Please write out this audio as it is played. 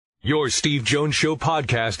Your Steve Jones Show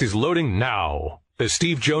podcast is loading now. The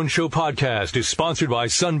Steve Jones Show podcast is sponsored by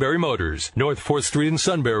Sunbury Motors, North 4th Street in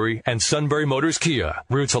Sunbury, and Sunbury Motors Kia,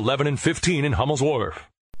 routes 11 and 15 in Hummel's Wharf.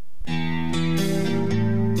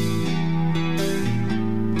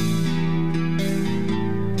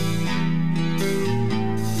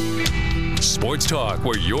 Sports talk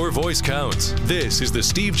where your voice counts. This is the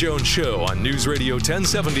Steve Jones Show on News Radio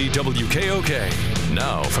 1070 WKOK.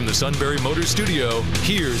 Now from the Sunbury Motors Studio,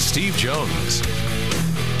 here's Steve Jones.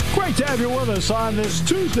 Great to have you with us on this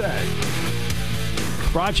Tuesday.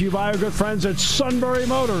 Brought to you by our good friends at Sunbury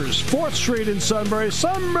Motors, 4th Street in Sunbury,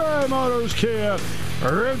 Sunbury Motors Kia,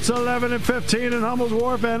 routes 11 and 15 in Hummel's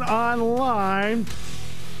Wharf, and online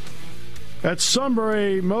at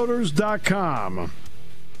sunburymotors.com.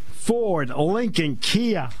 Ford, Lincoln,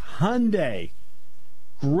 Kia, Hyundai.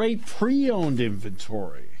 Great pre-owned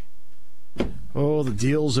inventory. Oh, the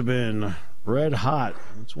deals have been red hot.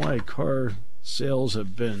 That's why car sales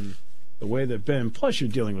have been the way they've been. Plus, you're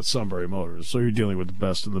dealing with Sunbury Motors, so you're dealing with the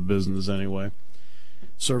best in the business anyway.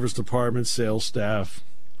 Service department, sales staff,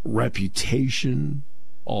 reputation,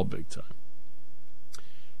 all big time.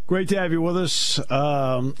 Great to have you with us.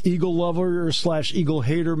 Eagle lover / Eagle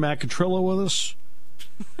hater Matt Catrillo with us.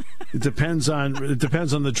 It depends on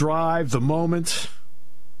the drive, the moment.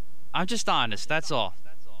 I'm just honest. That's all.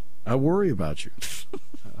 I worry about you.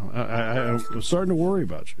 I'm starting to worry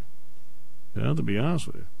about you. To be honest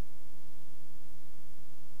with you.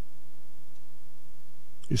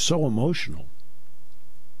 You're so emotional.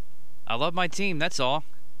 I love my team. That's all.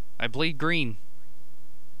 I bleed green.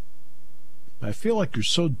 I feel like you're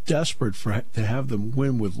so desperate to have them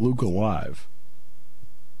win with Luke alive.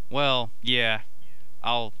 Well, yeah.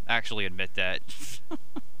 I'll actually admit that.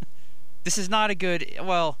 This is not a good...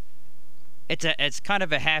 Well, it's kind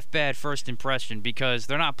of a half-bad first impression because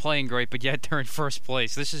they're not playing great, but yet they're in first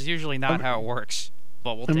place. This is usually not how it works,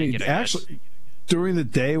 but we'll take it, I actually, guess. During the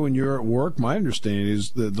day when you're at work, my understanding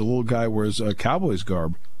is the little guy wears a Cowboys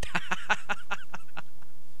garb.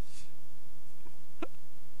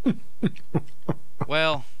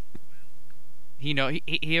 Well,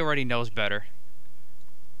 he already knows better.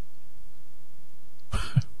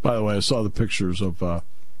 By the way, I saw the pictures of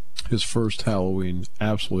his first Halloween.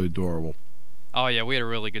 Absolutely adorable. Oh, yeah, we had a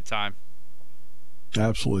really good time.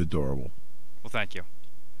 Absolutely adorable. Well, thank you.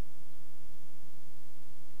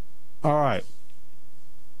 All right.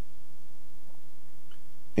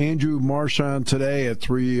 Andrew Marchand today at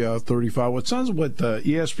 3:35. What sounds like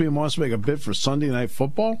ESPN wants to make a bid for Sunday Night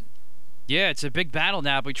Football? Yeah, it's a big battle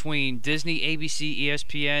now between Disney, ABC,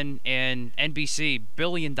 ESPN, and NBC.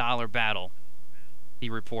 Billion-dollar battle, he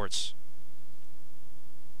reports.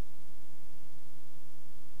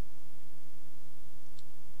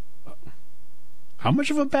 How much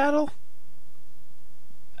of a battle?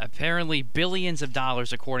 Apparently billions of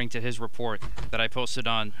dollars, according to his report that I posted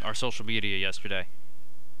on our social media yesterday.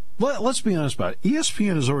 Let's be honest about it.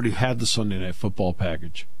 ESPN has already had the Sunday Night Football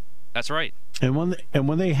package. That's right. And when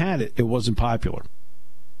they had it, it wasn't popular.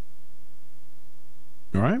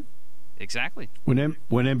 All right? Exactly. When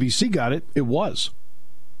NBC got it, it was.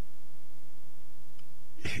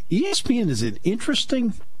 ESPN is it's an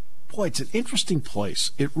interesting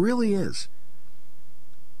place. It really is.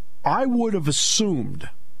 I would have assumed,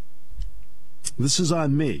 this is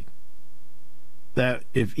on me, that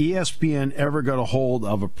if ESPN ever got a hold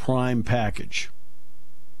of a prime package,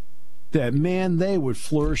 that, man, they would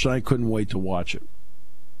flourish, and I couldn't wait to watch it.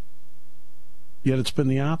 Yet it's been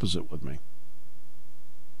the opposite with me.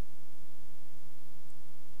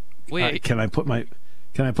 Wait, can I put my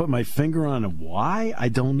finger on why? I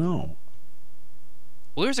don't know.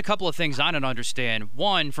 Well, there's a couple of things I don't understand.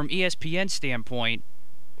 One, from ESPN's standpoint,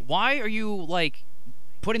 why are you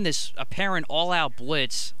putting this apparent all-out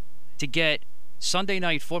blitz to get Sunday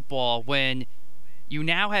Night Football when you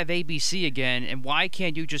now have ABC again, and why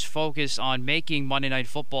can't you just focus on making Monday Night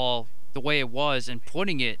Football the way it was and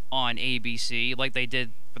putting it on ABC like they did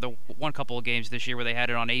for the one couple of games this year where they had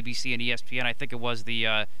it on ABC and ESPN? I think it was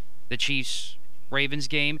the Chiefs-Ravens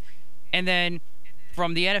game. And then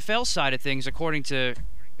from the NFL side of things, according to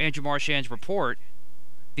Andrew Marchand's report,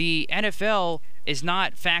 the NFL is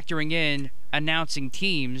not factoring in announcing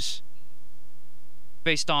teams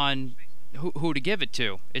based on who to give it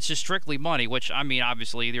to. It's just strictly money, which, I mean,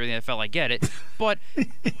 obviously, they're the NFL, I get it. But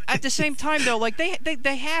at the same time, though,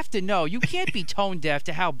 they have to know. You can't be tone deaf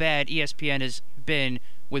to how bad ESPN has been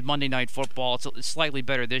with Monday Night Football. It's slightly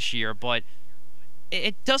better this year, but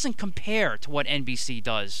it doesn't compare to what NBC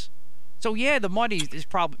does. So, yeah, the money is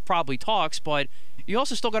probably talks, but you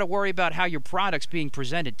also still got to worry about how your product's being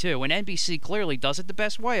presented, too. And NBC clearly does it the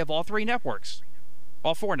best way of all three networks.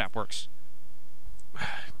 All 4 networks.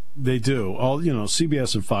 They do.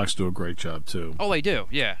 CBS and Fox do a great job too. Oh, they do.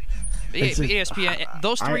 Yeah. ESPN.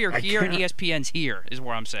 Those 3 are here, and ESPN's here, is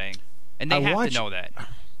what I'm saying, and they have to know that.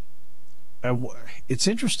 It's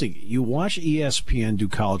interesting. You watch ESPN do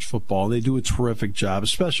college football, and they do a terrific job,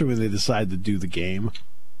 especially when they decide to do the game.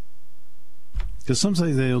 Because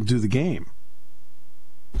sometimes they don't do the game.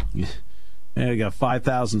 And they got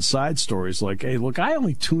 5,000 side stories like, hey, look, I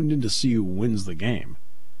only tuned in to see who wins the game.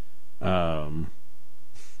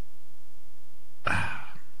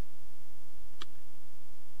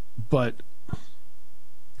 But,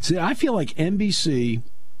 see, I feel like NBC,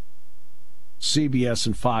 CBS,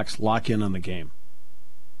 and Fox lock in on the game.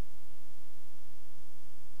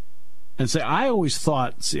 And say, I always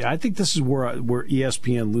thought, I think this is where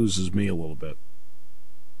ESPN loses me a little bit.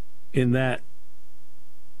 In that,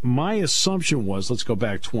 my assumption was, let's go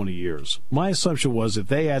back 20 years. My assumption was if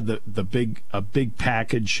they had a big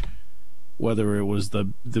package, whether it was a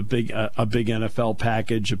big NFL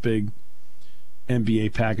package, a big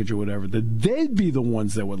NBA package or whatever, that they'd be the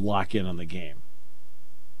ones that would lock in on the game.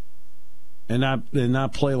 And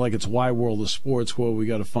not play like it's Wide World of Sports where we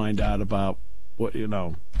got to find out about what,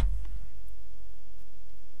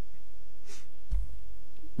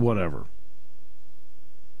 whatever.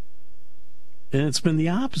 And it's been the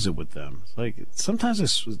opposite with them. It's like sometimes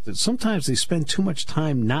they spend too much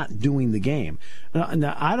time not doing the game.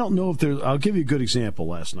 Now I don't know if there's. I'll give you a good example.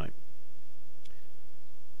 Last night,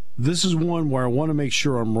 this is one where I want to make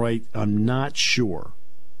sure I'm right. I'm not sure,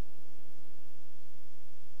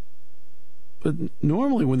 but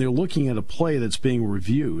normally when they're looking at a play that's being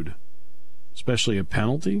reviewed, especially a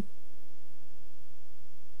penalty,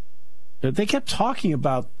 they kept talking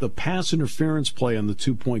about the pass interference play on the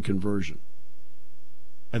 2-point conversion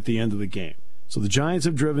at the end of the game. So the Giants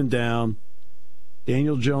have driven down.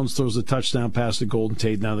 Daniel Jones throws a touchdown pass to Golden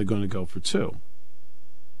Tate. Now they're going to go for 2.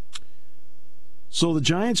 So the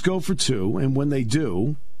Giants go for 2, and when they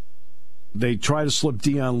do, they try to slip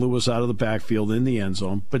Dion Lewis out of the backfield in the end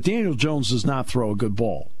zone. But Daniel Jones does not throw a good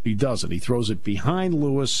ball. He doesn't. He throws it behind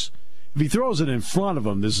Lewis. If he throws it in front of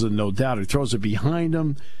him, this is a no doubt. He throws it behind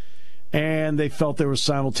him, and they felt there was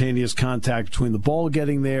simultaneous contact between the ball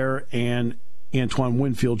getting there and Antoine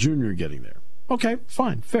Winfield Jr. getting there. Okay,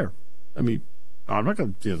 fine, fair. I mean, I'm not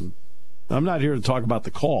here to talk about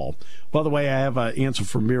the call. By the way, I have an answer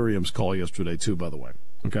for Miriam's call yesterday too, by the way.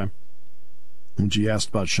 Okay? When she asked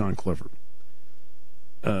about Sean Clifford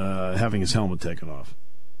having his helmet taken off.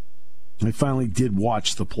 I finally did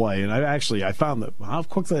watch the play, and I found how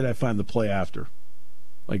quickly did I find the play after?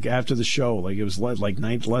 Like after the show, like it was less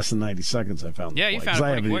than 90 seconds I found the play. Yeah, you found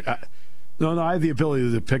it pretty quick. No, I have the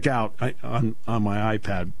ability to pick out on my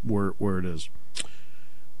iPad where it is.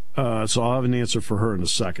 So I'll have an answer for her in a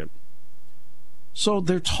second. So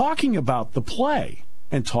they're talking about the play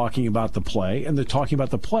and talking about the play and they're talking about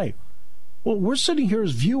the play. Well, we're sitting here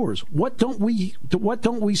as viewers. What don't we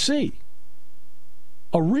see?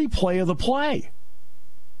 A replay of the play.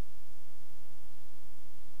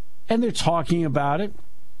 And they're talking about it,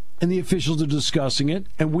 and the officials are discussing it,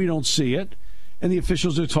 and we don't see it. And the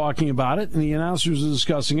officials are talking about it, and the announcers are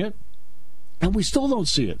discussing it, and we still don't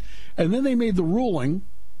see it. And then they made the ruling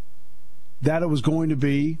that it was going to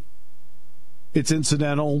be, it's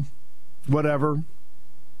incidental, whatever,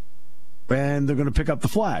 and they're going to pick up the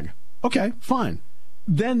flag. Okay, fine.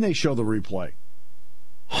 Then they show the replay.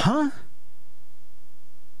 Huh?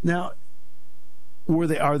 Now,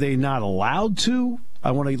 are they not allowed to? I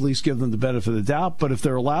want to at least give them the benefit of the doubt, but if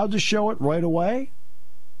they're allowed to show it right away,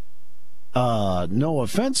 no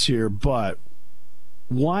offense here, but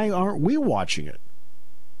why aren't we watching it?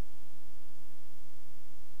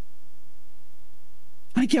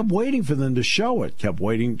 I kept waiting for them to show it. Kept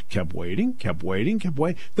waiting.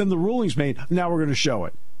 Then the ruling's made. Now we're going to show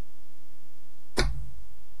it.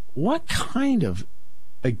 What kind of...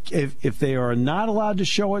 If they are not allowed to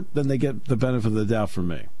show it, then they get the benefit of the doubt from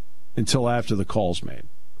me until after the call's made.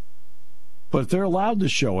 But if they're allowed to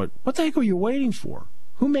show it, what the heck are you waiting for?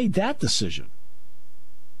 Who made that decision?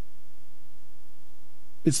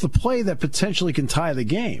 It's the play that potentially can tie the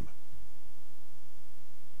game.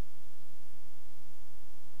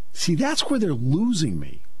 See, that's where they're losing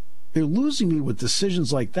me. They're losing me with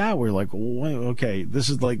decisions like that where you're like, well, okay, this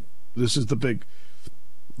is the big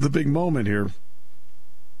moment here.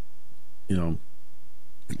 You know,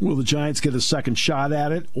 will the Giants get a second shot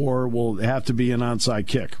at it, or will it have to be an onside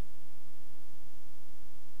kick?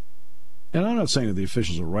 And I'm not saying that the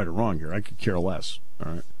officials are right or wrong here. I could care less.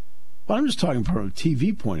 All right. But I'm just talking from a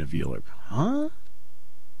TV point of view. Like, huh?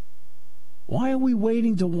 Why are we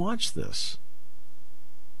waiting to watch this?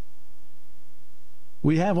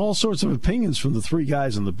 We have all sorts of opinions from the three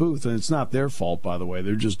guys in the booth, and it's not their fault, by the way.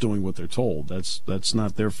 They're just doing what they're told. That's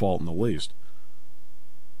not their fault in the least.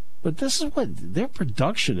 But this is what their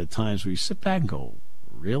production at times where you sit back and go,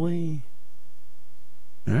 really?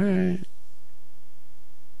 All right.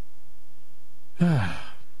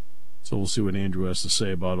 So we'll see what Andrew has to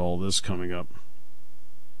say about all this coming up.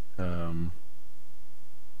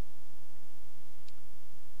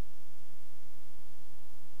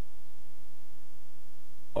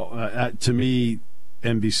 To me,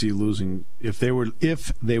 NBC losing, if they were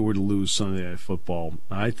to lose Sunday Night Football,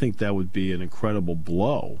 I think that would be an incredible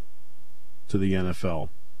blow to the NFL.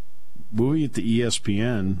 Moving it to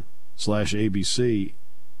ESPN/ABC,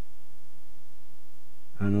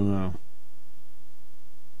 I don't know.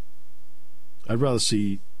 I'd rather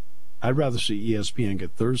see ESPN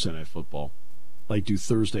get Thursday Night Football, like do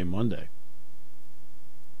Thursday, Monday.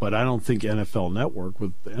 But I don't think NFL Network,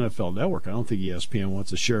 I don't think ESPN wants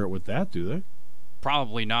to share it with that, do they?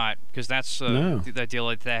 Probably not, because that's that deal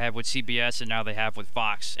that they have with CBS and now they have with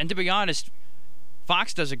Fox. And to be honest,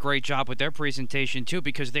 Fox does a great job with their presentation too,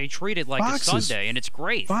 because they treat it like a Sunday, and it's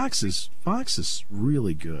great. Fox is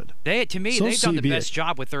really good. They've done the best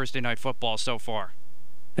job with Thursday Night Football so far.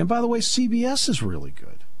 And by the way, CBS is really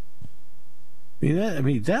good.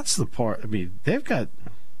 That's the part. They've got.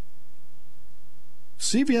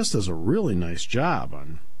 CBS does a really nice job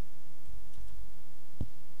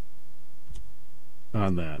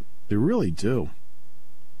on that. They really do.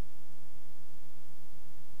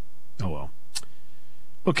 Oh well.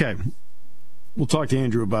 Okay, we'll talk to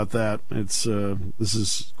Andrew about that. This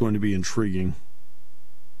is going to be intriguing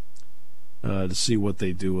to see what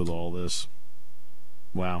they do with all this.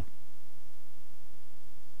 Wow.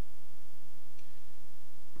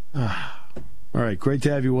 All right, great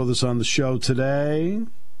to have you with us on the show today.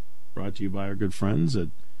 Brought to you by our good friends at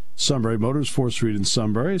Sunbury Motors, 4th Street in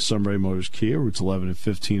Sunbury. Sunbury Motors Kia, routes 11 and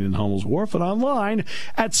 15 in Hummel's Wharf, and online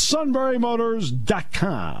at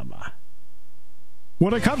sunburymotors.com.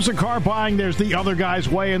 When it comes to car buying, there's the other guy's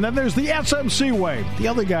way, and then there's the SMC way. The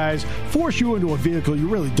other guys force you into a vehicle you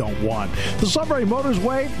really don't want. The Sunbury Motors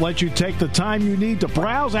way lets you take the time you need to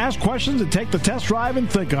browse, ask questions, and take the test drive and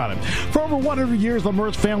think on it. For over 100 years, the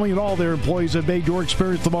Mertz family and all their employees have made your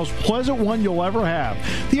experience the most pleasant one you'll ever have.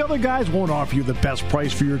 The other guys won't offer you the best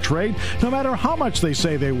price for your trade, no matter how much they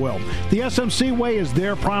say they will. The SMC way is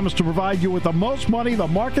their promise to provide you with the most money the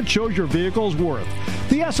market shows your vehicle is worth.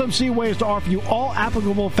 The SMC way is to offer you all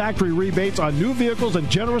applicable factory rebates on new vehicles and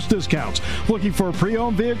generous discounts. Looking for a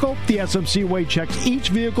pre-owned vehicle? The SMC way checks each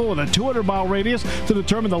vehicle in a 200-mile radius to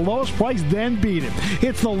determine the lowest price, then beat it.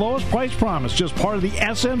 It's the lowest price promise, just part of the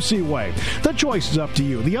SMC way. The choice is up to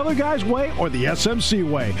you. The other guy's way or the SMC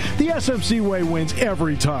way. The SMC way wins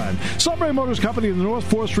every time. Sunbury Motors Company in the North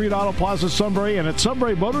 4th Street Auto Plaza, Sunbury, and at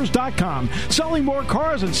sunburymotors.com. Selling more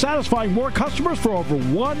cars and satisfying more customers for over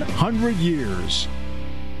 100 years.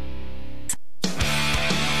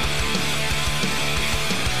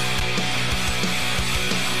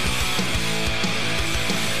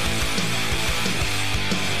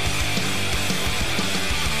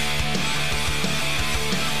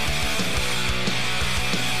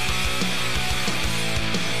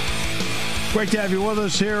 Great to have you with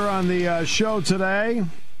us here on the show today.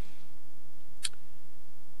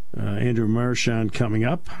 Andrew Marchand coming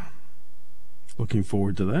up. Looking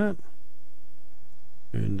forward to that.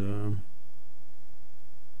 And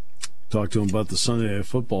talk to him about the Sunday Night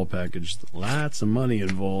Football package. Lots of money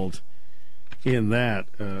involved in that.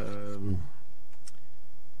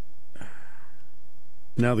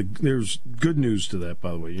 Now, there's good news to that,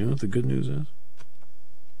 by the way. You know what the good news is?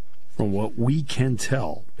 From what we can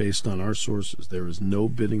tell, based on our sources, there is no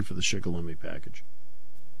bidding for the Shikellamy package.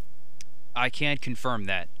 I can't confirm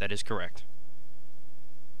that. That is correct.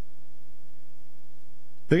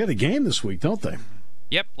 They got a game this week, don't they?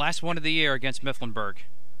 Yep, last one of the year against Mifflinburg.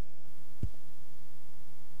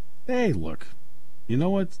 Hey, look. You know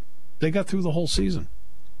what? They got through the whole season.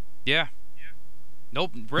 Yeah.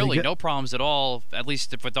 Nope, really, no problems at all, at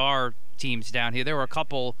least with our teams down here. There were a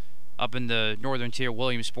couple up in the northern tier,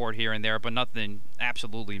 Williamsport here and there, but nothing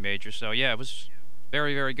absolutely major. So, yeah, it was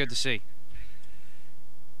very, very good to see.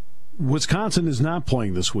 Wisconsin is not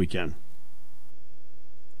playing this weekend.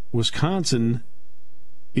 Wisconsin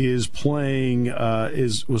is playing,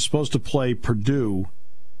 was supposed to play Purdue.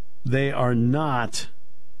 They are not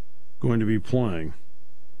going to be playing.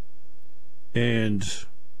 And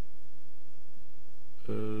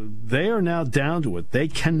they are now down to it. They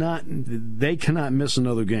cannot miss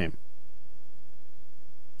another game.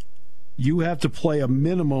 You have to play a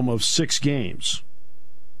minimum of 6 games.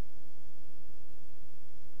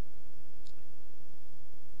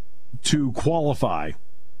 to qualify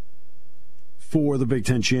for the Big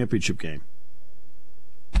Ten championship game.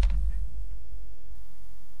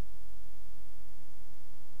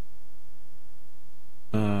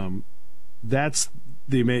 That's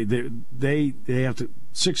they have to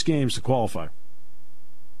 6 games to qualify.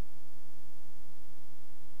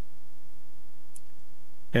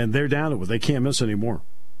 And they're down to it. They can't miss anymore.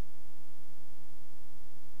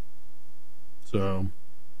 So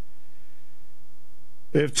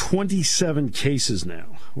they have 27 cases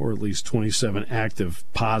now, or at least 27 active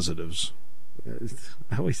positives.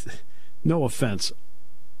 No offense.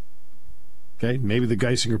 Okay, maybe the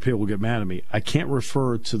Geisinger people will get mad at me. I can't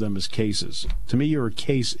refer to them as cases. To me, you're a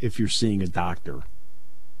case if you're seeing a doctor.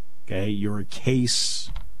 Okay, you're a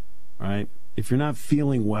case, right? If you're not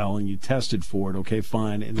feeling well and you tested for it, okay,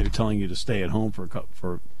 fine, and they're telling you to stay at home for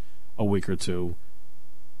a week or two.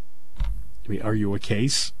 I mean, are you a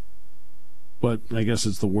case? But I guess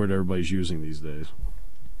it's the word everybody's using these days.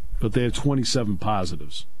 But they have 27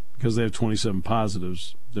 positives. Because they have 27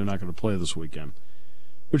 positives, they're not going to play this weekend.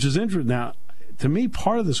 Which is interesting. Now, to me,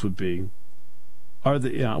 part of this would be,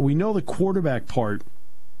 we know the quarterback part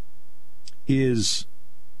is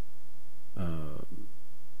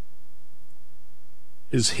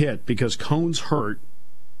hit because Cohn's hurt.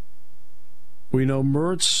 We know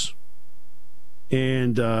Mertz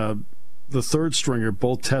and the third stringer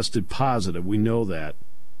both tested positive. We know that.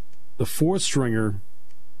 The fourth stringer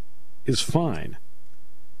is fine.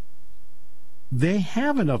 They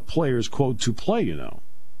have enough players, quote, to play, you know.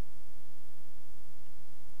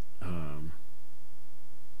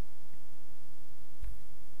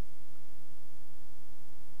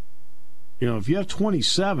 If you have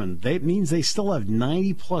 27, that means they still have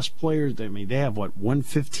 90-plus players. I mean, they have,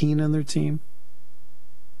 115 on their team?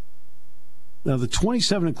 Now, the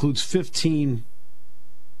 27 includes 15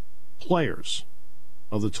 players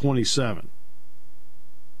of the 27.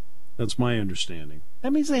 That's my understanding.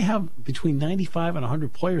 That means they have between 95 and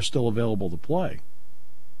 100 players still available to play.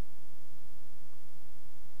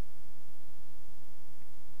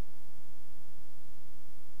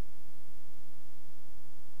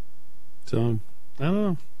 So, I don't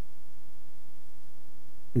know.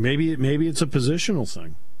 Maybe it's a positional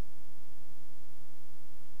thing.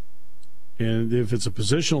 And if it's a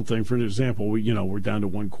positional thing, for an example, we're down to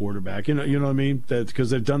one quarterback. You know what I mean?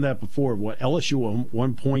 Because they've done that before. LSU at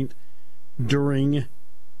one point during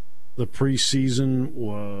the preseason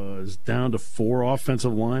was down to 4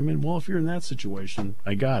 offensive linemen. Well, if you're in that situation,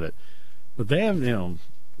 I got it. But they have,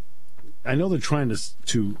 I know they're trying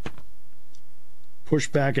to push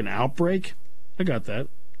back an outbreak. I got that.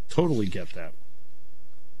 Totally get that.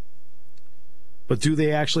 But do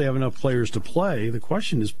they actually have enough players to play? The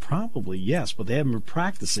question is probably yes, but they haven't been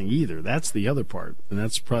practicing either. That's the other part, and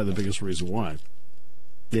that's probably the biggest reason why.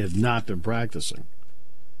 They have not been practicing.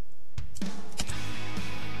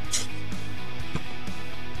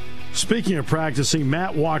 Speaking of practicing,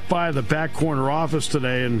 Matt walked by the back corner office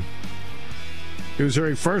today, and he was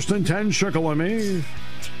very 1st and 10, Shuckle me.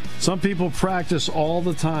 Some people practice all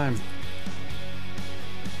the time.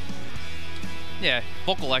 Yeah,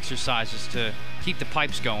 vocal exercises to keep the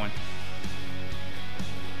pipes going.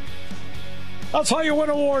 That's how you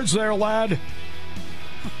win awards there, lad.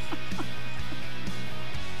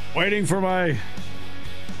 Waiting for my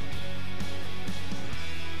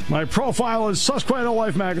profile in Susquehanna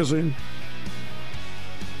Life magazine.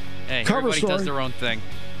 Hey, Cover everybody story. does their own thing.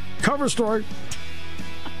 Cover story.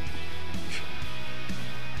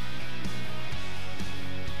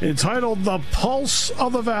 Entitled The Pulse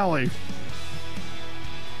of the Valley.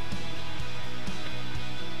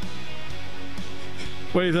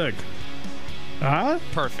 What do you think? Huh?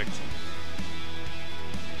 Perfect.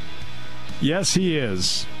 Yes, he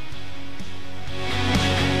is.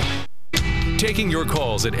 Taking your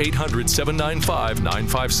calls at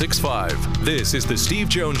 800-795-9565. This is the Steve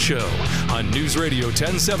Jones Show on News Radio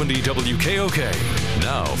 1070 WKOK.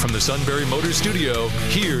 Now, from the Sunbury Motors Studio,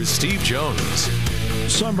 here's Steve Jones.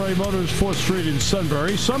 Sunbury Motors, 4th Street in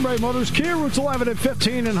Sunbury. Sunbury Motors, Kia, routes 11 and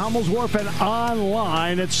 15 in Hummel's Wharf, and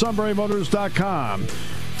online at sunburymotors.com.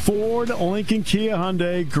 Ford, Lincoln, Kia,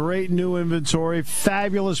 Hyundai, great new inventory,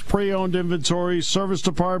 fabulous pre-owned inventory. Service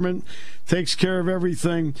department takes care of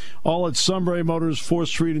everything. All at Sunbury Motors, 4th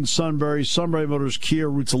Street in Sunbury. Sunbury Motors, Kia,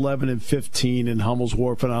 routes 11 and 15 in Hummel's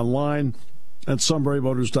Wharf, and online at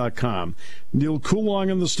sunburymotors.com. Neil Coulong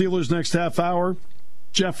in the Steelers next half hour.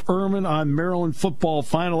 Jeff Erman on Maryland football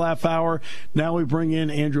final half hour. Now we bring in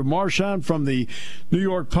Andrew Marchand from the New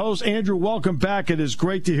York Post. Andrew, welcome back. It is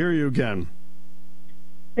great to hear you again.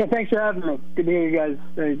 Yeah, thanks for having me. Good to hear you guys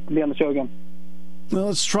be on the show again. Well,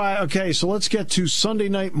 let's try. Okay, so let's get to Sunday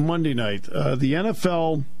night, Monday night. The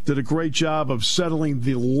NFL did a great job of settling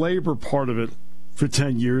the labor part of it for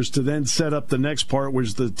 10 years to then set up the next part, which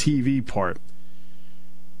is the TV part.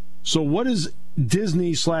 So what does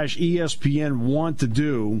Disney/ESPN want to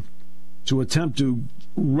do to attempt to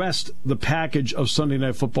wrest the package of Sunday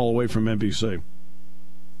Night Football away from NBC?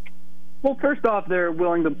 Well, first off, they're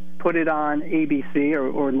willing to put it on ABC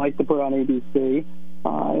or like to put it on ABC.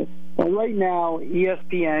 Right now,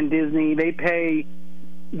 ESPN, Disney, they pay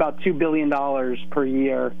about $2 billion per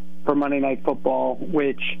year for Monday Night Football,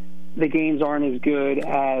 which the games aren't as good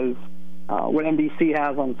as what NBC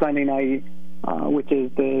has on Sunday night, which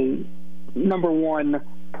is the number one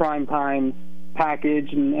primetime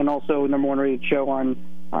package and also number one rated show on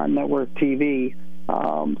network TV.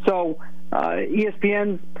 So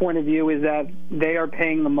ESPN's point of view is that they are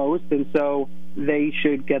paying the most, and so they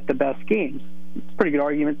should get the best games. It's a pretty good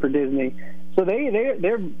argument for Disney. So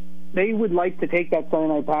they would like to take that Sunday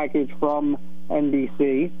night package from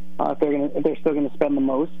NBC if they're still going to spend the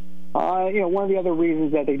most. One of the other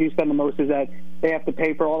reasons that they do spend the most is that they have to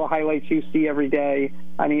pay for all the highlights you see every day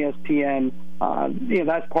on ESPN.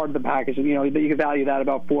 That's part of the package. You can value that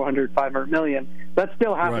about $400-500 million. That's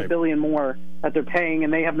still half a billion more that they're paying,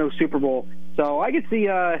 and they have no Super Bowl. So I could see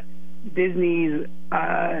Disney's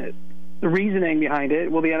reasoning behind it.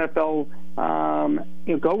 Will the NFL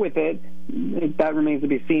go with it? That remains to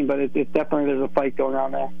be seen, but it's definitely there's a fight going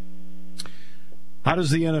on there. How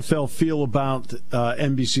does the NFL feel about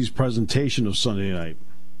NBC's presentation of Sunday night?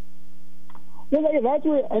 Well, that's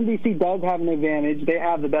where NBC does have an advantage. They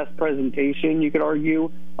have the best presentation, you could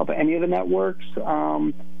argue, of any of the networks.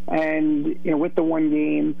 And with the one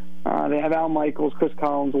game, they have Al Michaels, Chris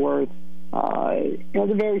Collinsworth.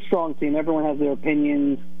 It's a very strong team. Everyone has their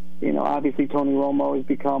opinions. Obviously Tony Romo has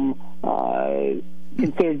become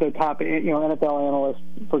considered the top NFL analyst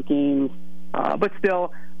for games. But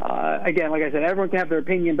still, again, like I said, everyone can have their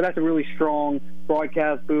opinion, but that's a really strong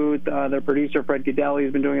broadcast booth. Their producer, Fred Gaudelli,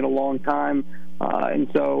 has been doing it a long time, and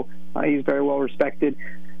so he's very well respected.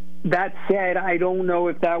 That said, I don't know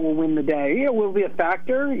if that will win the day. It will be a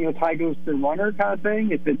factor, tie goes to the runner kind of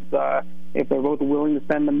thing. If they're both willing to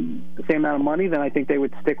spend the same amount of money, then I think they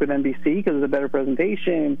would stick with NBC because of the better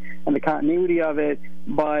presentation and the continuity of it.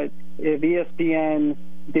 But if ESPN,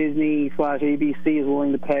 Disney/ABC is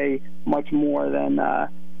willing to pay much more, then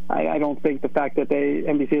I don't think the fact that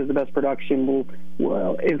NBC has the best production is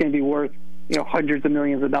going to be worth hundreds of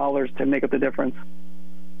millions of dollars to make up the difference.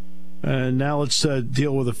 And now let's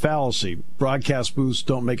deal with a fallacy. Broadcast booths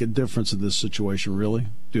don't make a difference in this situation, really,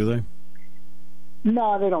 do they?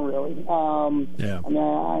 No, they don't really. Yeah.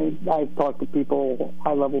 I've talked to people,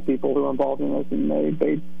 high-level people who are involved in this,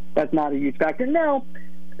 and that's not a huge factor. Now,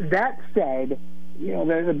 that said,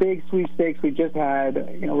 there's a big sweepstakes we just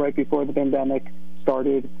had, right before the pandemic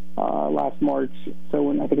started last March. So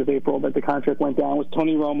when I think it was April that the contract went down, was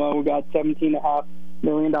Tony Romo, who got $17.5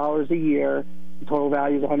 million a year. The total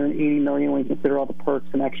value is $180 million when you consider all the perks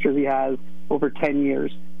and extras he has over 10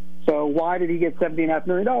 years. So why did he get $17.5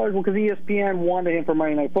 million? Well, because ESPN wanted him for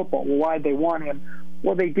Monday Night Football. Well, why did they want him?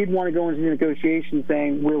 Well, they did want to go into the negotiation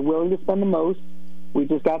saying, we're willing to spend the most. We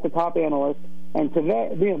just got the top analyst. And to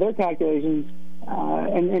their calculations,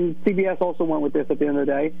 and CBS also went with this at the end of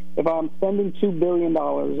the day, if I'm spending $2 billion,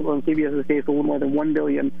 or in CBS's case, a little more than $1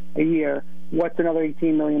 billion a year, what's another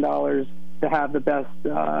 $18 million to have the best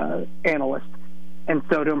analyst? And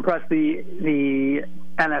so to impress the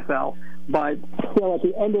NFL. But still, at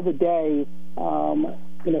the end of the day,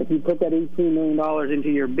 if you put that $18 million into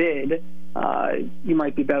your bid, you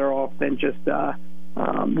might be better off than just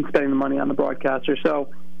spending the money on the broadcaster. So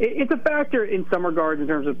it's a factor in some regards in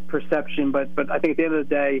terms of perception, but I think at the end of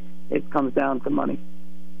the day, it comes down to money.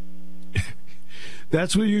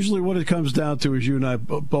 That's usually what it comes down to, as you and I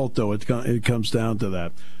both know. It comes down to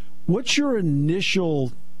that. What's your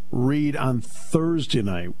initial read on Thursday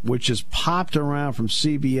night, which has popped around from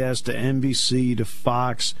CBS to NBC to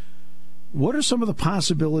Fox? What are some of the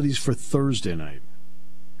possibilities for Thursday night?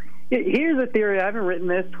 Here's a theory. I haven't written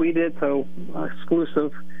this, tweeted it, so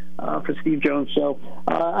exclusive for Steve Jones Show.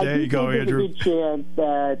 There you go, Andrew. There's a good chance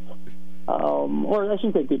that, or I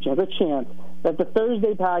shouldn't say good chance, a chance that the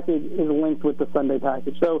Thursday package is linked with the Sunday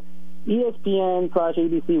package. So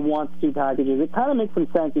ESPN/ABC wants two packages. It kind of makes some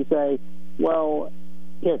sense. You say, well,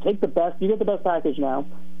 here, take the best. You get the best package now,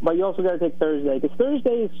 but you also got to take Thursday, because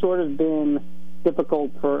Thursday has sort of been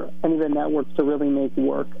difficult for any of the networks to really make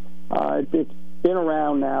work. It's been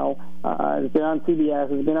around now. It's been on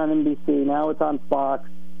CBS. It's been on NBC. Now it's on Fox,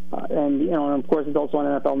 and and of course it's also on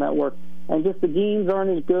NFL Network. And just the games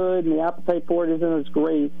aren't as good, and the appetite for it isn't as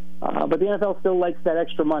great. But the NFL still likes that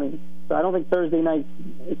extra money. So I don't think Thursday night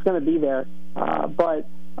it's going to be there. But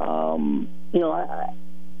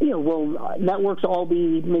will networks all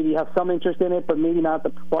maybe have some interest in it, but maybe not the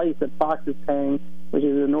price that Fox is paying, which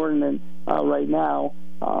is inordinate right now.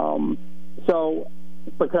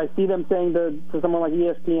 But could I see them saying to someone like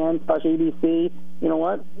ESPN / ABC, you know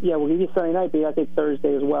what? Yeah, we'll give you Sunday night, but you got to take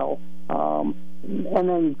Thursday as well. And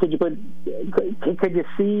then could you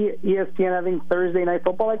see ESPN having Thursday night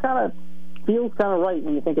football? That kind of feels kind of right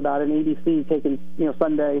when you think about it. And ABC taking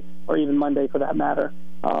Sunday or even Monday for that matter,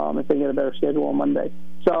 if they get a better schedule on Monday.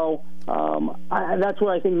 So that's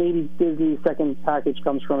where I think maybe Disney's second package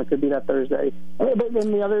comes from. It could be that Thursday. But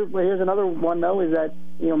then here's another one though, is that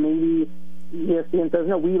maybe ESPN says,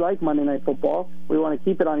 no, we like Monday Night Football. We want to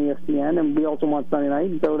keep it on ESPN, and we also want Sunday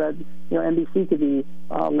night, so that NBC could be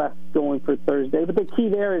left going for Thursday. But the key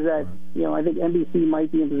there is that I think NBC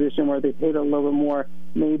might be in a position where they paid a little bit more.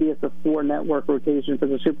 Maybe it's a 4-network rotation for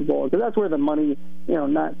the Super Bowl, because that's where the money,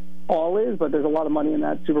 not all is, but there's a lot of money in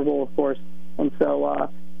that Super Bowl, of course. And so,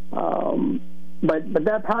 but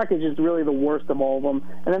that package is really the worst of all of them.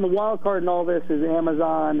 And then the wild card in all this is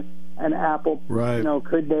Amazon and Apple. Right.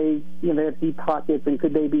 Could they, they have deep pockets, and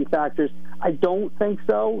could they be factors? I don't think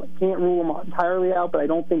so. Can't rule them entirely out, but I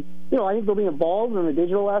don't think, I think they'll be involved in the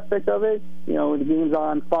digital aspect of it. The game's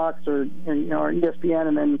on Fox or ESPN,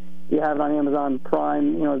 and then you have it on Amazon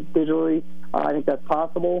Prime, digitally. I think that's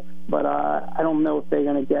possible, but I don't know if they're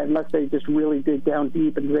going to get, unless they just really dig down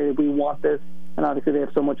deep and say, we want this, and obviously they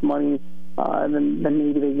have so much money, and then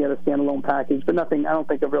maybe they get a standalone package, but nothing. I don't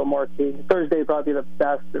think a real marquee. Thursday would probably be the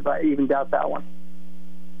best, if I even doubt that one.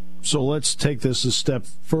 So let's take this a step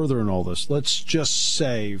further in all this. Let's just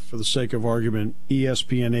say, for the sake of argument,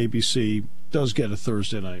 ESPN ABC does get a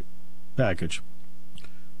Thursday night package.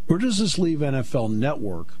 Where does this leave NFL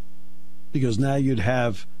Network? Because now you'd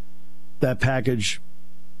have that package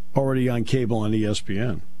already on cable on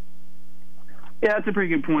ESPN. Yeah, that's a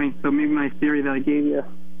pretty good point. So maybe my theory that I gave you,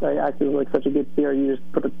 I actually was like such a good theory, you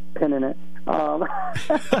just put a pin in it. But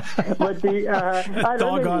the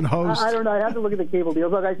doggone host. I don't know. I have to look at the cable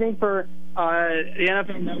deals. Look, I think for the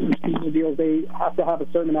NFL Network cable deals, they have to have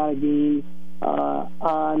a certain amount of games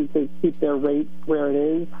on to keep their rate where it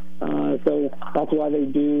is. So that's why they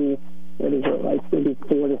do. What is it, like maybe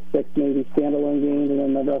 4 to 6 maybe standalone games, and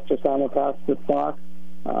then the rest are simulcast with Fox.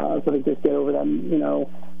 So they just get over that,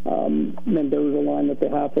 Mendoza line that they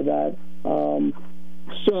have for that.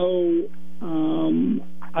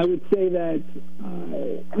 I would say that,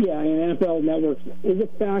 NFL Networks is a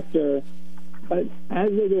factor, but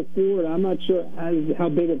as they go forward, I'm not sure how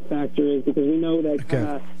big a factor is, because we know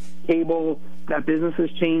that cable, that business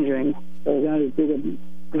is changing. So it's not as big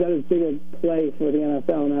a play for the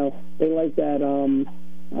NFL now. They like that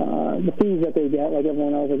the fees that they get, like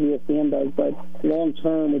everyone else, like ESPN does. But long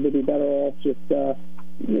term, would they be better off just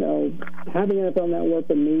having NFL Network?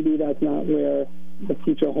 But maybe that's not where the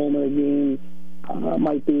future home of the game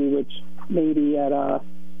might be. Which maybe at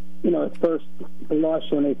first Lush,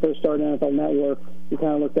 when they first started NFL Network, we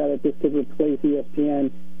kind of looked at it, this could replace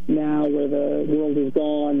ESPN. Now, where the world is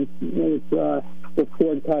gone, with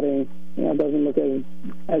cord cutting, it doesn't look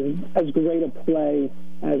as great a play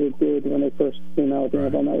as it did when they first came out with the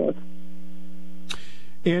NFL Network.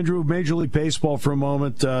 Andrew, Major League Baseball for a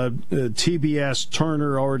moment. TBS,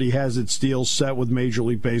 Turner already has its deal set with Major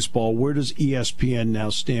League Baseball. Where does ESPN now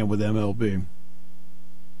stand with MLB?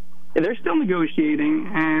 Yeah, they're still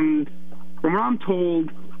negotiating, and from what I'm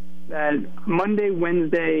told, that Monday,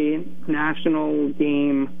 Wednesday national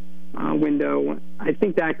game window, I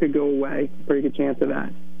think that could go away. Pretty good chance of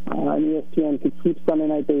that. And ESPN could keep Sunday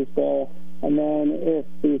Night Baseball, and then if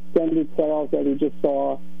the extended playoffs that we just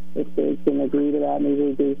saw, if they can agree to that, Major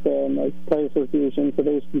League Baseball and the Player Association, so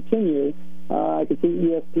those continue, I could see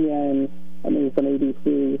ESPN and maybe some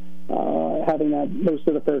ABC having that most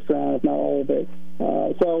of the first round, if not all of it.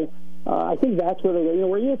 I think that's where they go.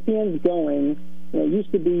 Where ESPN's going, it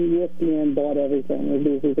used to be ESPN bought everything. It was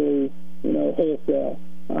basically, wholesale.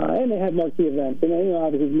 And they had marquee events, and they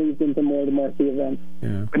obviously moved into more of the marquee events.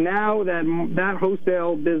 Yeah. But now that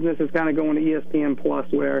wholesale business is kind of going to ESPN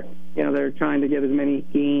Plus, where they're trying to get as many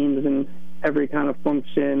games and every kind of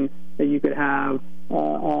function that you could have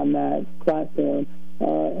on that platform.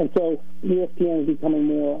 And so ESPN is becoming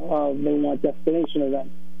more of, they want destination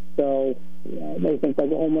events. So they think like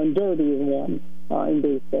the Home Run Derby is one in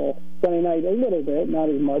baseball. Sunday night, a little bit, not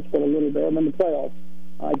as much, but a little bit, and then the playoffs.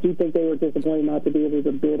 I do think they were disappointed not to be able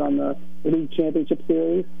to bid on the League Championship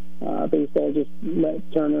Series. Baseball just let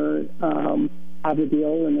Turner have the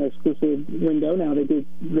deal in their exclusive window. Now they did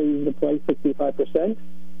raise the price 65%.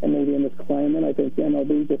 and maybe in this climate, I think the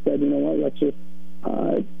MLB just said, you know what, let's just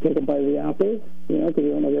take a bite of the apple, because we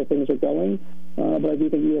don't know where things are going. But I do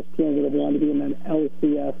think ESPN would have wanted to be in that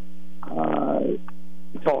LCS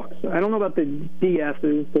talks. I don't know about the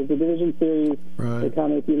DSs, because the division series, they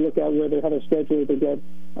kind of, if you look at where they have a schedule,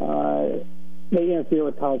 they interfere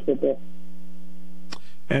with college football.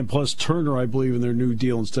 And plus, Turner, I believe, in their new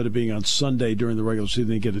deal, instead of being on Sunday during the regular season,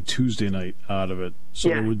 they get a Tuesday night out of it. So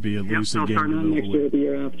it would be at least a game in the middle next year, the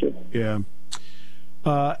year after. Yeah.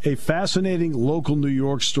 A fascinating local New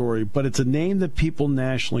York story, but it's a name that people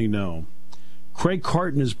nationally know. Craig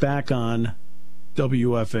Carton is back on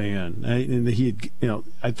WFAN, and he had,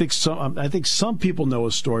 I think some people know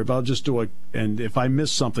his story, but I'll just do and if I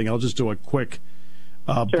miss something, I'll just do a quick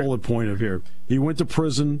bullet point of here. He went to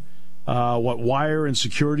prison. Wire and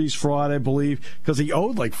securities fraud, I believe, because he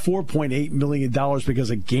owed like $4.8 million because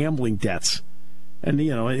of gambling debts. And,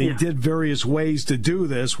 he did various ways to do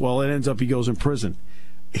this. Well, it ends up he goes in prison.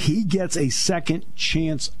 He gets a second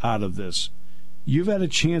chance out of this. You've had a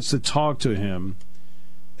chance to talk to him.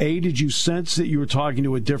 Did you sense that you were talking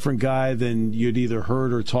to a different guy than you'd either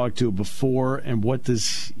heard or talked to before? And what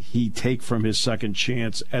does he take from his second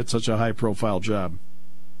chance at such a high-profile job?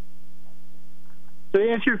 So to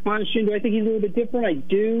answer your question, do I think he's a little bit different? I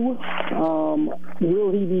do.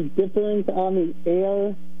 Will he be different on the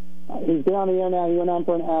air? He's been on the air now. He went on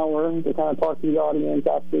for an hour to kind of talk to the audience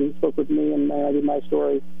after he spoke with me and I did my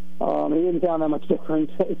story. He didn't sound that much different.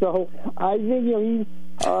 So I think, he's,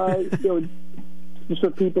 just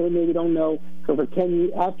for people who maybe don't know, so for 10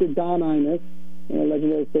 years, after Don Imus,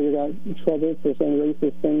 legendary figure, got in trouble for saying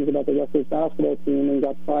racist things about the Rutgers basketball team and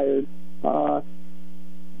got fired,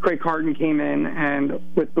 Craig Carton came in, and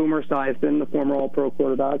with Boomer Esiason, the former All-Pro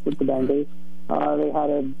quarterback with the Bengals, they had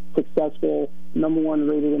a successful #1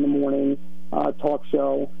 rated in the morning talk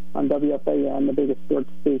show on WFAN, the biggest sports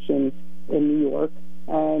station in New York.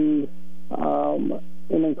 And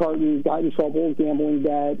then Carton got in trouble, gambling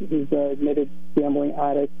debt. He's an admitted gambling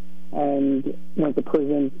addict and went to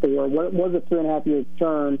prison for what was a 3.5-year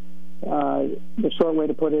term. The short way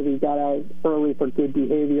to put it, he got out early for good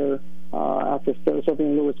behavior after serving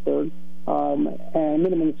in Lewisburg and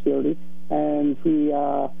minimum security. And he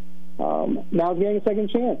now is getting a second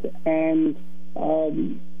chance. And,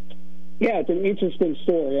 it's an interesting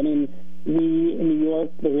story. I mean, we in New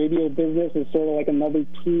York, the radio business is sort of like another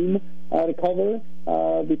team to cover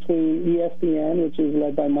between ESPN, which is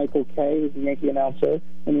led by Michael Kay, who's the Yankee announcer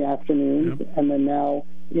in the afternoons, and then now,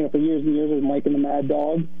 for years and years it was Mike and the Mad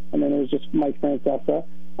Dog, and then it was just Mike Francesa,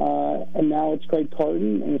 and now it's Craig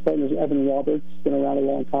Carton, and his partner is Evan Roberts, been around a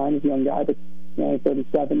long time. He's a young guy, but only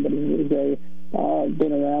 37, but he's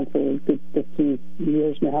been around for a good 15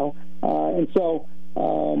 years now, and so.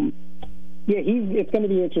 It's going to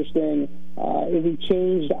be interesting. If he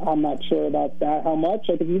changed, I'm not sure about that. How much?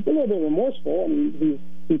 I think he's a little bit remorseful, and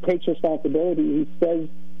he takes responsibility. He says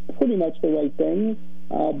pretty much the right things,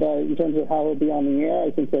 but in terms of how he'll be on the air,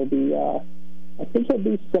 I think he'll be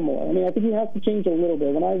similar. I mean, I think he has to change a little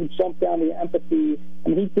bit. When I would jump down the empathy,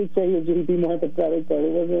 he did say he'd be more empathetic, but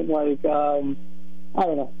it wasn't like I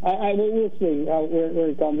don't know. We'll see where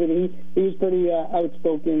it comes. He was pretty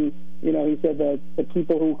outspoken. He said that the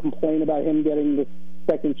people who complain about him getting the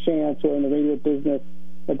second chance or in the radio business,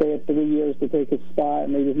 that they have 3 years to take his spot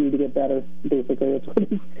and they just need to get better. Basically, that's what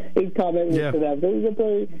his comment was to them.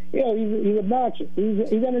 So he's obnoxious.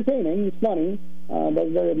 He's entertaining. He's funny, but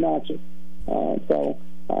very obnoxious.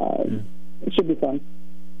 It should be fun.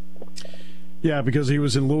 Yeah, because he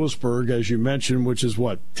was in Lewisburg, as you mentioned, which is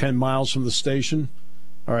 10 miles from the station.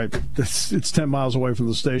 All right, it's 10 miles away from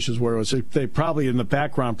the stations where it was. They probably in the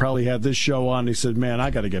background had this show on. He said, "Man,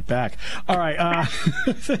 I got to get back." All right,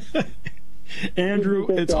 Andrew,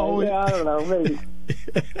 it's always. I don't know, maybe.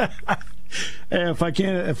 Hey, if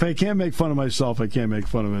I can't make fun of myself, I can't make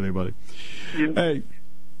fun of anybody. Yeah. Hey,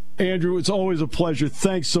 Andrew, it's always a pleasure.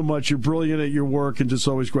 Thanks so much. You're brilliant at your work, and just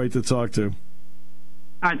always great to talk to.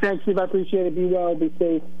 All right, thanks, Steve. I appreciate it. Be well. Be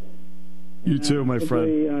safe. You too, my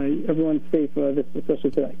friend. Everyone's safe, especially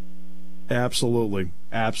today. Absolutely.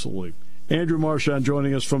 Andrew Marchand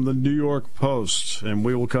joining us from the New York Post, and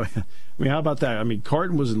we will come. How about that?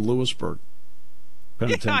 Carton was in Lewisburg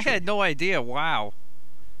Penitentiary. I had no idea. Wow.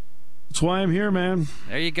 That's why I'm here, man.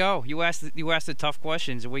 There you go. You asked the tough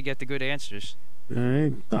questions, and we get the good answers.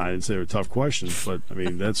 I didn't say they were tough questions, but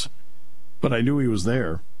that's. But I knew he was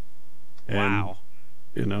there. And, wow.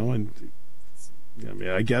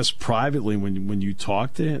 I guess privately, when you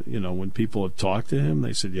talk to him, when people have talked to him,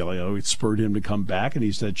 they said, it spurred him to come back, and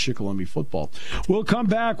he said, Shikellamy football. We'll come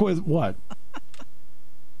back with what?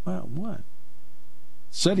 What?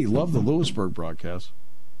 Said he loved the Lewisburg broadcast.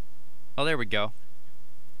 Oh, there we go.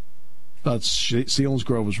 Thought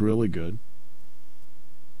Selinsgrove was really good.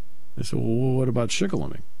 I said, well, what about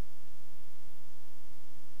Shikellamy?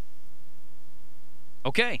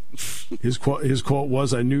 Okay. His quote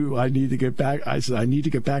was, I knew I need to get back. I said, I need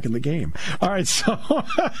to get back in the game. All right, so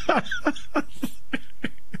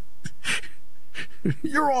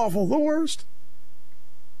you're awful, the worst.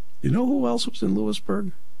 You know who else was in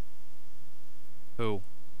Lewisburg? Who?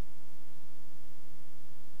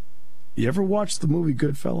 You ever watched the movie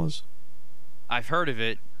Goodfellas? I've heard of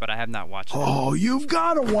it, but I have not watched it. Oh, you've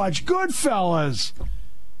got to watch Goodfellas.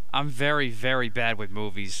 I'm very, very bad with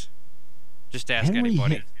movies. Just ask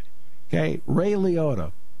anybody. Okay, Ray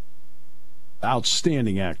Liotta,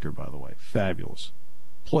 outstanding actor, by the way, fabulous,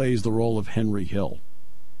 plays the role of Henry Hill.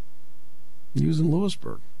 He was in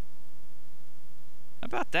Lewisburg. How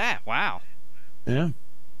about that? Wow. Yeah.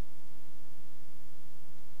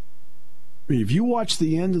 I mean, if you watch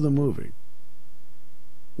the end of the movie,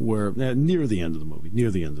 near the end of the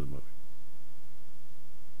movie,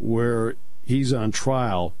 where he's on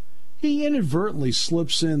trial, he inadvertently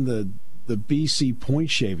slips in the BC point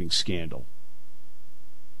shaving scandal.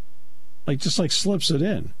 Just slips it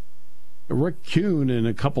in. Rick Kuhn and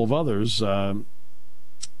a couple of others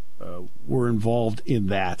were involved in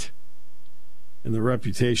that, and their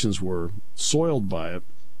reputations were soiled by it.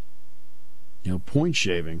 Point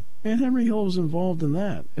shaving, and Henry Hill was involved in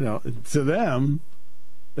that. To them,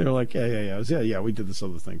 they were like, yeah, we did this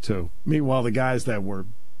other thing too. Meanwhile, the guys that were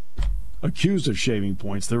accused of shaving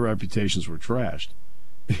points, their reputations were trashed.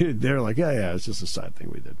 They're like, yeah, it's just a side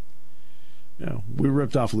thing we did. We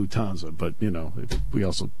ripped off Lufthansa, but, we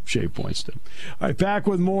also shaved points too. All right, back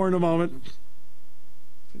with more in a moment.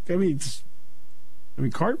 I mean,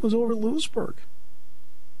 Cart was over at Lewisburg,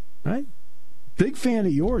 right? Big fan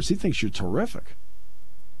of yours. He thinks you're terrific.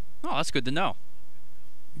 Oh, that's good to know.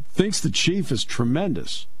 Thinks the Chief is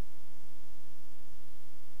tremendous.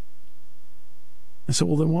 I said,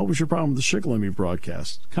 well, then what was your problem with the Shikellamy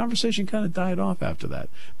broadcast? Conversation kind of died off after that.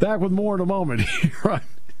 Back with more in a moment here on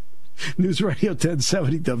News Radio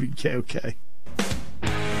 1070 WKOK.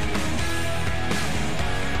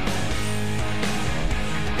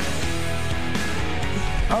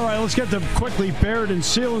 All right, let's get to quickly Baird and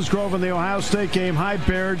Selinsgrove in the Ohio State game. Hi,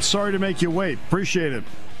 Baird. Sorry to make you wait. Appreciate it.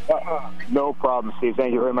 No problem, Steve.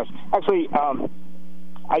 Thank you very much. Actually,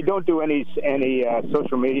 I don't do any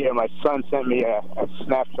social media. My son sent me a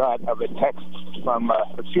snapshot of a text from,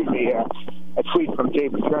 a tweet from Jay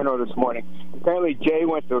Paterno this morning. Apparently, Jay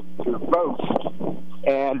went to vote,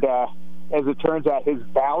 and as it turns out, his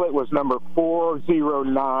ballot was number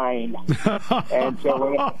 409. And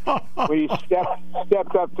so when he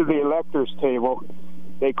stepped up to the electors table,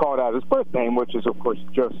 they called out his birth name, which is, of course,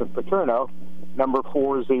 Joseph Paterno, number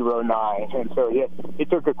 409. And so he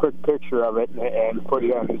took a quick picture of it and put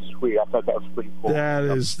it on his tweet. I thought that was pretty cool. That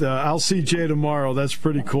is, I'll see Jay tomorrow. That's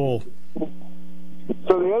pretty cool.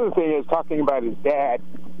 So the other thing is, talking about his dad,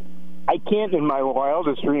 I can't in my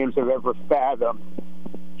wildest dreams have ever fathomed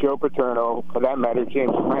Joe Paterno, for that matter,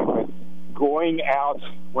 James Franklin, going out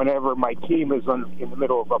whenever my team is in the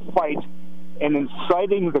middle of a fight and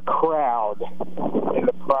inciting the crowd in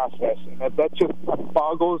the process. And that just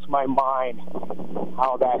boggles my mind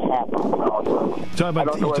how that happens.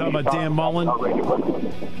 You talking about Dan Mullen?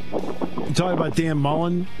 You talking about Dan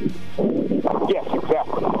Mullen? Yes,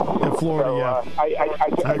 exactly. In Florida, so, yeah.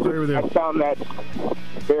 I agree with you. I found that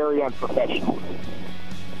very unprofessional.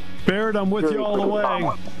 Baird, I'm with you all the way.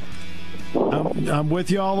 I'm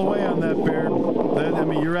with you all the way on that, Baird.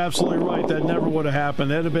 You're absolutely right. That never would have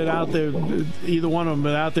happened. They'd have been out there, either one of them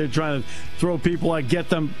been out there trying to throw people out, get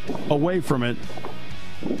them away from it.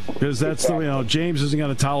 Because that's exactly. James isn't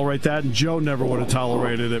going to tolerate that, and Joe never would have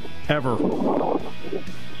tolerated it, ever.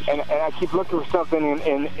 And I keep looking for something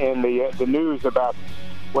in the news about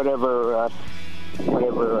whatever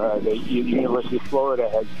the University of Florida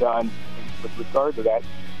has done with regard to that.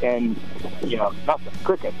 And, nothing.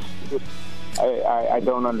 Crickets. I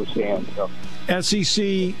don't understand. So.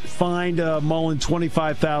 SEC fined Mullen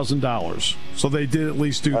 $25,000. So they did at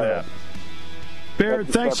least do that. Baird,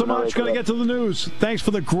 thanks so much. Going to get to the news. Thanks for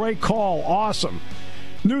the great call. Awesome.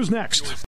 News next.